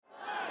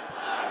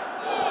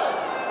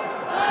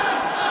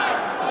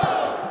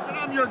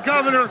your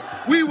governor,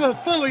 we will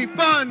fully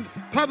fund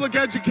public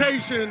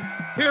education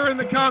here in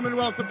the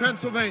Commonwealth of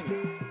Pennsylvania.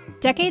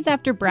 Decades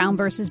after Brown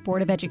versus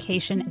Board of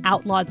Education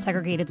outlawed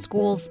segregated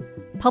schools,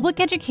 public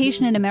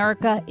education in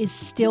America is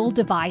still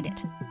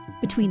divided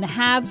between the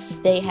haves.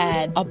 They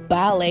had a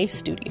ballet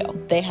studio,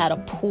 they had a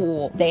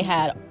pool, they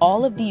had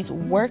all of these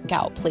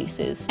workout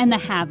places. And the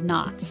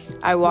have-nots.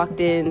 I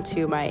walked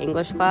into my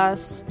English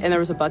class and there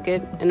was a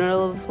bucket in the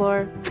middle of the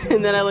floor.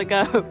 And then I look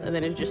up and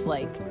then it's just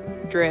like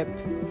drip,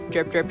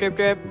 drip, drip, drip,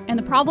 drip. And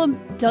the problem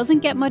doesn't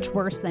get much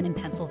worse than in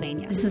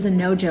Pennsylvania. This is a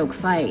no-joke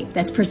fight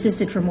that's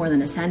persisted for more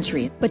than a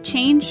century. But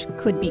change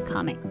could be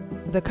coming.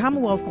 The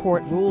Commonwealth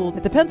Court ruled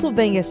that the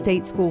Pennsylvania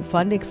state school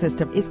funding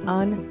system is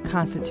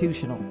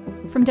unconstitutional.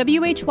 From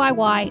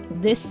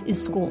WHYY, this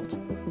is Schooled,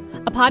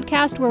 a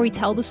podcast where we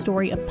tell the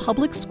story of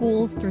public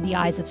schools through the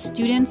eyes of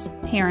students,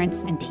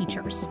 parents, and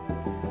teachers.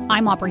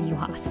 I'm Aubrey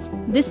Juhas.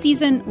 This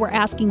season, we're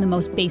asking the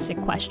most basic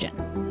question.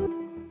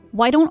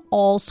 Why don't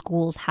all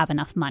schools have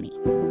enough money?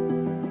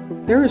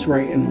 There is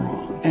right and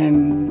wrong,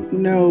 and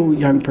no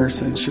young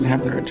person should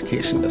have their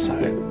education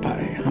decided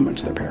by how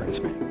much their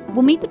parents make.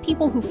 We'll meet the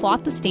people who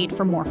fought the state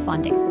for more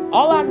funding.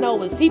 All I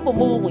know is people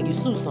move when you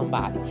sue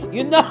somebody,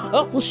 you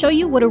know? We'll show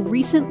you what a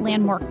recent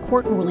landmark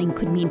court ruling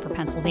could mean for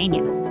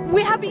Pennsylvania.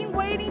 We have been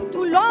waiting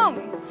too long.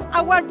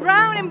 Our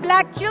brown and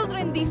black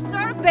children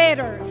deserve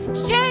better.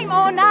 Shame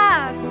on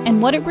us.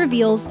 And what it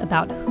reveals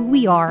about who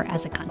we are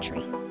as a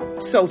country.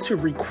 So to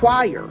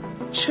require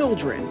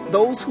children,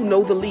 those who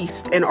know the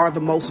least and are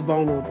the most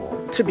vulnerable,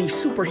 to be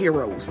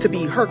superheroes, to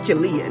be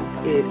Herculean,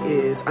 it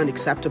is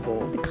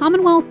unacceptable. The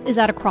Commonwealth is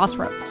at a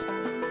crossroads.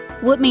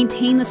 Will it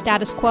maintain the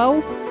status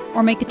quo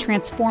or make a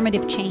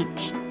transformative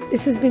change?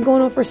 This has been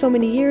going on for so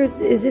many years.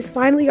 Is this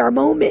finally our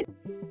moment?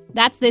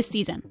 That's this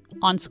season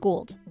on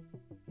Schooled.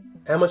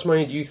 How much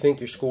money do you think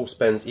your school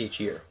spends each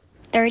year?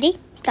 $30.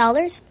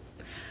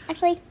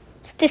 Actually,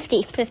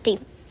 $50.